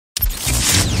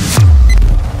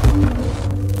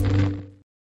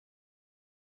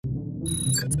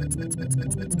We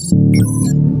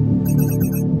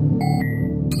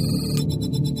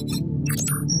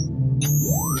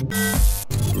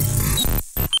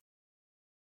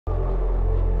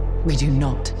do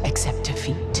not accept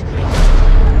defeat.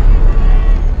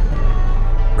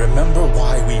 Remember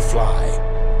why we fly.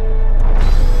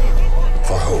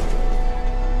 For hope.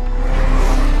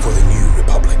 For the new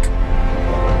republic.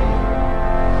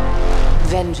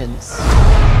 Vengeance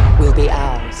will be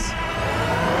ours.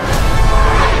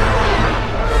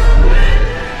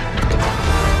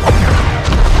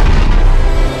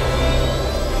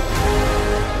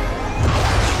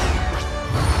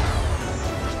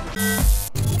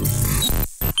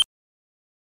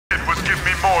 It was give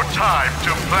me more time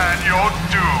to plan your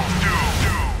doom.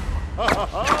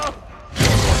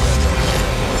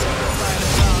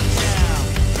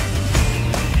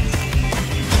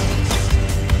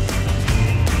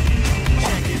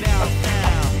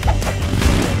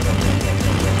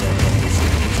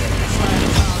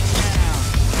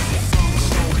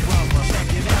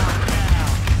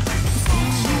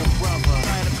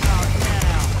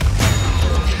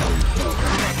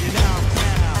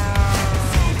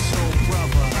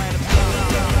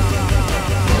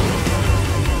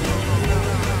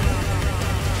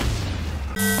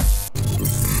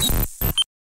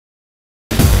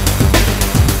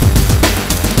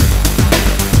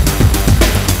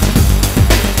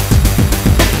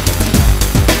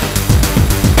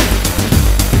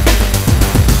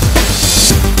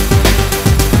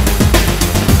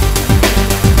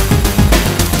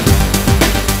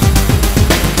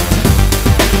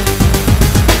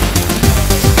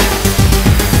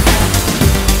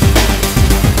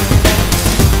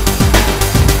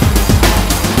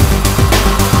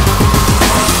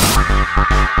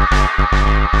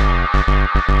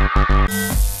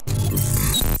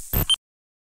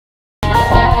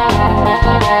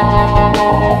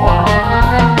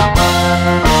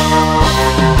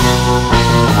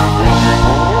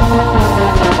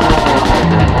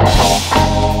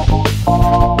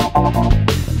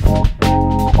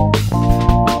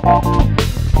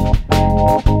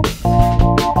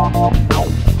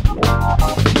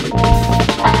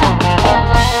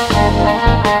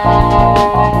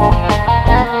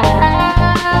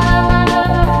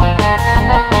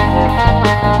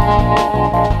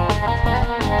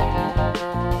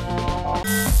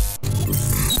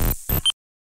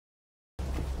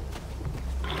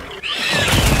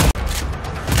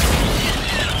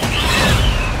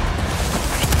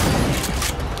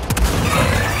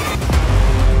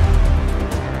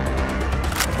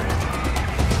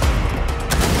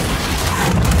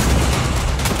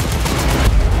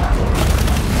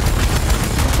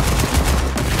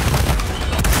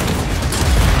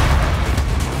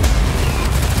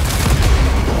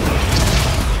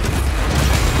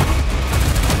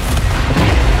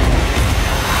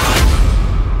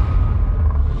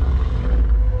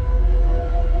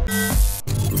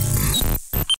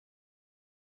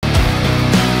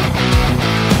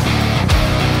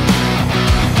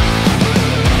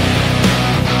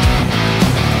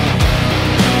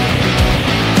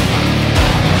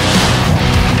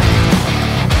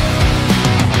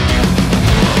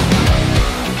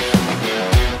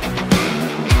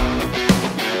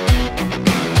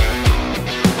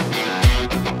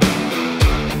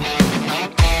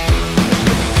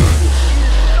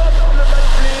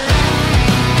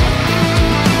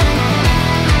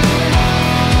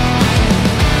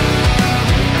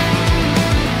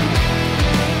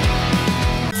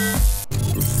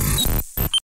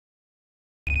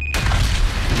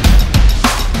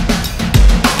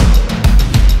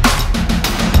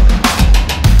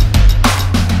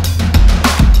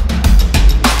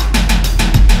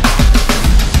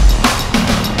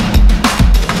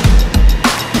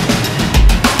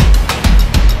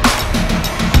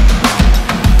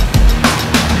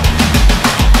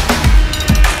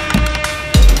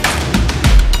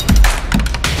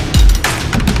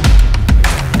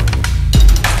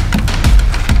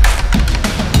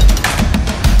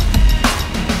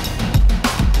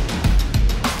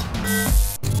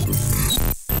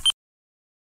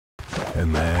 A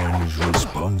man is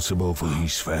responsible for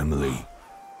his family.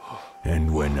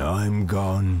 And when I'm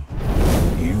gone,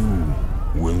 you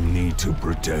will need to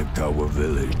protect our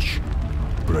village.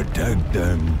 Protect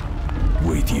them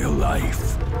with your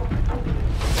life.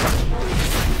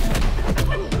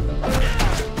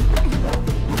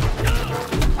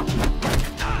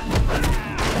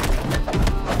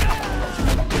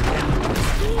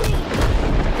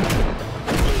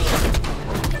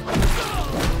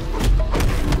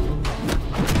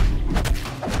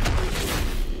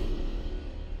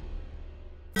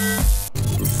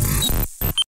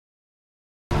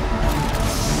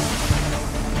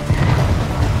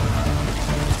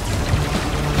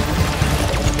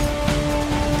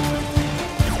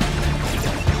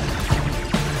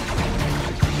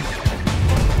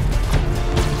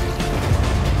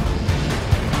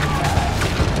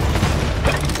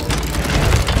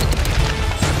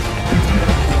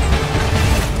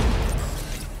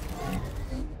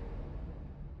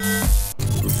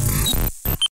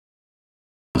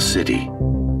 city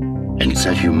and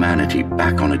set humanity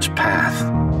back on its path.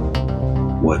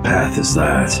 What path is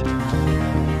that?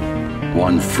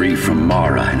 One free from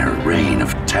Mara and her reign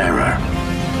of terror.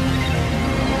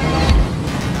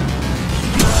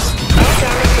 All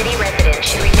Dharma City residents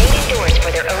should remain indoors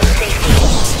for their own safety.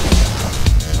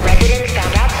 Residents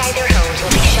found outside their homes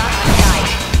will be shot on sight.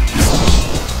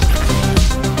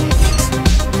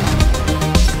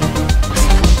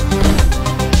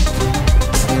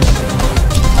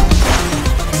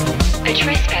 A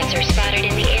trespasser spotted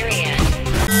in the area.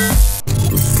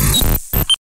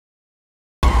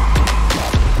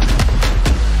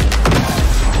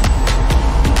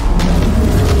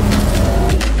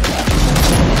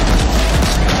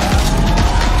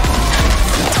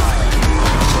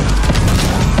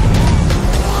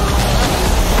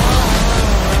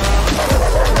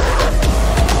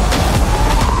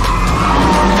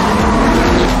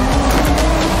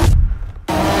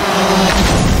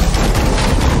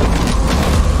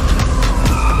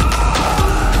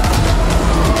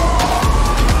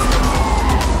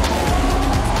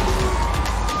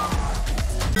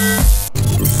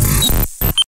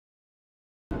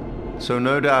 So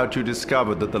no doubt you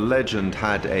discovered that the legend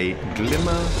had a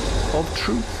glimmer of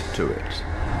truth to it.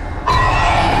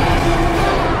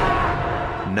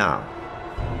 Now,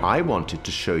 I wanted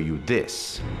to show you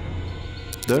this.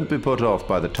 Don't be put off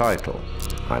by the title.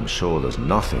 I'm sure there's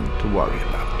nothing to worry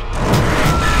about.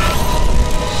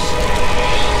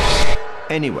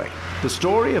 Anyway, the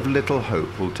story of Little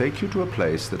Hope will take you to a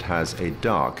place that has a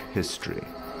dark history.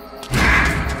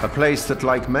 A place that,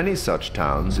 like many such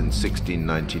towns in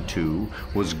 1692,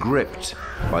 was gripped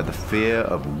by the fear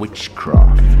of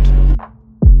witchcraft.